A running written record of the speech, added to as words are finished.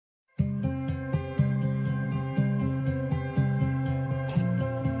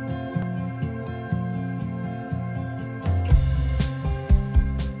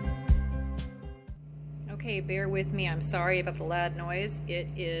bear with me. I'm sorry about the loud noise. It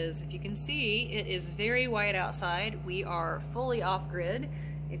is, if you can see, it is very white outside. We are fully off-grid,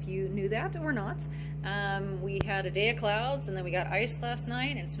 if you knew that or not. We had a day of clouds and then we got ice last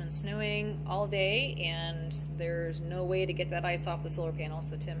night, and it's been snowing all day, and there's no way to get that ice off the solar panel,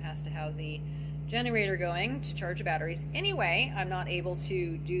 so Tim has to have the generator going to charge the batteries. Anyway, I'm not able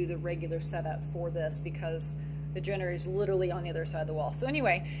to do the regular setup for this because the generator is literally on the other side of the wall. So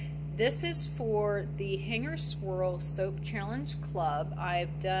anyway, this is for the Hanger Swirl Soap Challenge Club.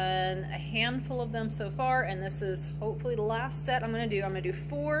 I've done a handful of them so far, and this is hopefully the last set I'm gonna do. I'm gonna do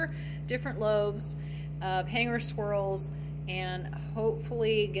 4 different loaves of hanger swirls and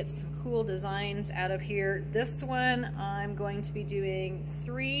hopefully get some cool designs out of here. This one I'm going to be doing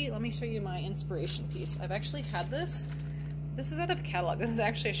 3. Let me show you my inspiration piece. I've actually had this. This is out of a catalog. This is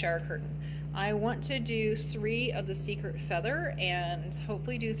actually a shower curtain. I want to do 3 of the secret feather and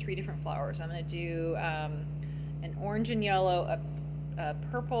hopefully do 3 different flowers. I'm going to do an orange and yellow, a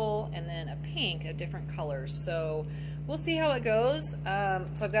purple, and then a pink of different colors. So we'll see how it goes.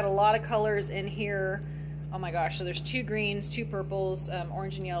 So I've got a lot of colors in here. Oh my gosh, so there's 2 greens, 2 purples,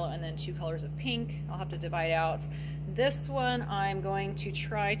 orange and yellow, and then 2 colors of pink. I'll have to divide out. This one I'm going to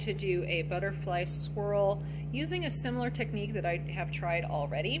try to do a butterfly swirl using a similar technique that I have tried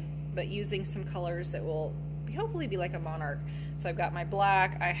already, but using some colors that will hopefully be like a monarch. So I've got my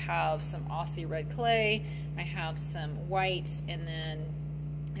black, I have some Aussie Red Clay, I have some white, and then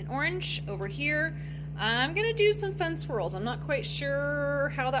an orange over here. I'm gonna do some fun swirls. I'm not quite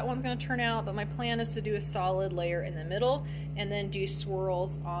sure how that one's gonna turn out, but my plan is to do a solid layer in the middle and then do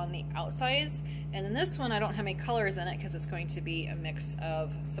swirls on the outsides. And then this one, I don't have any colors in it because it's going to be a mix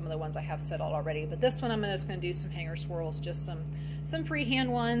of some of the ones I have set out already. But this one, I'm just gonna do some hanger swirls, just some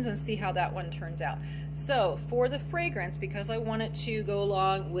freehand ones, and see how that one turns out. So for the fragrance, because I want it to go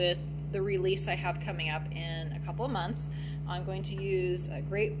along with the release I have coming up in a couple of months, I'm going to use a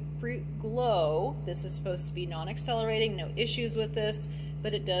Grapefruit Glow. This is supposed to be non-accelerating, no issues with this,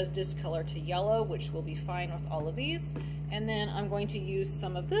 but it does discolor to yellow, which will be fine with all of these. And then I'm going to use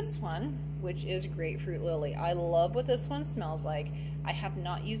some of this one, which is Grapefruit Lily. I love what this one smells like. I have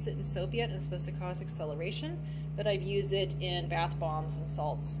not used it in soap yet, and it's supposed to cause acceleration, but I've used it in bath bombs and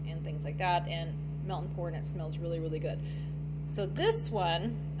salts and things like that, and melt and pour, and it smells really, really good. So this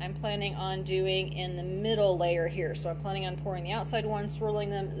one I'm planning on doing in the middle layer here. So I'm planning on pouring the outside one, swirling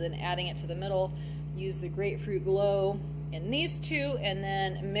them, then adding it to the middle, use the Grapefruit Glow in these 2, and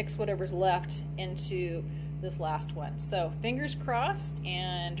then mix whatever's left into this last one. So fingers crossed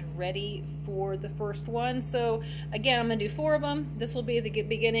and ready for the first one. So again, I'm gonna do 4 of them. This will be the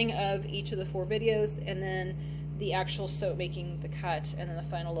beginning of each of the 4 videos, and then the actual soap making the cut, and then the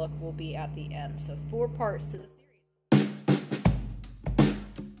final look will be at the end. So 4 parts to this.